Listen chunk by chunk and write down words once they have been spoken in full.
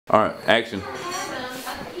All right, action.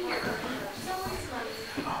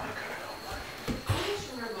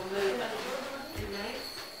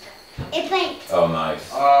 It blinked. Oh, nice.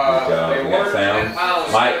 Good job. We got sound.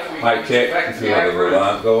 Mic check. You see how the little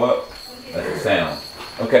lines go up? That's the sound.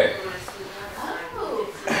 Okay.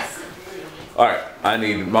 All right. I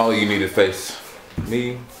need Molly. You need to face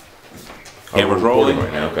me. Camera's rolling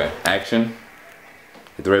right now. Okay. Action.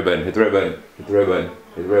 Hit the red button. Hit the red button. Hit the red button.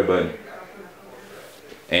 Hit the red button.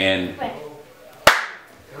 And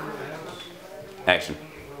action.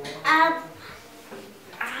 I'm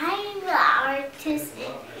the artist.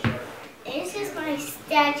 This is my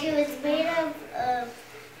statue. It's made of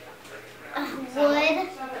wood,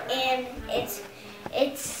 and it's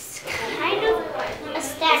kind of a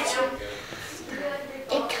statue.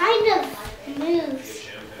 It kind of moves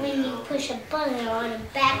when you push a button on the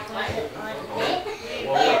back on it.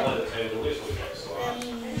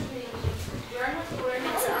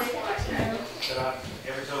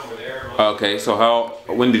 Okay. So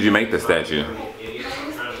when did you make the statue? I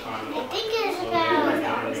think it's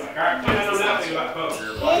about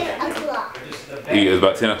 10 o'clock. It was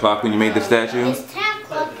about 10 o'clock when you made the statue? It's 10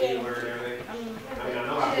 o'clock and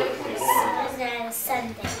it's on a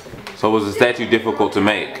Sunday. So was the statue difficult to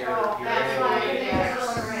make? Yes.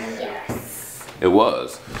 It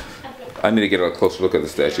was. I need to get a closer look at the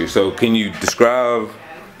statue. So can you describe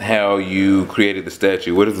how you created the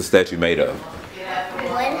statue? What is the statue made of?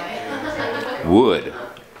 Wood. Wood.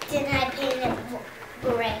 Then I painted it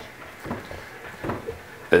gray.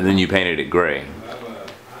 And then you painted it gray.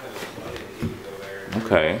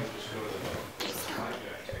 Okay.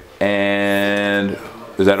 And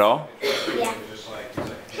is that all? Yeah.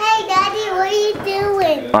 Hey, Daddy, what are you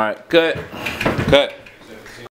doing? All right, cut. Cut.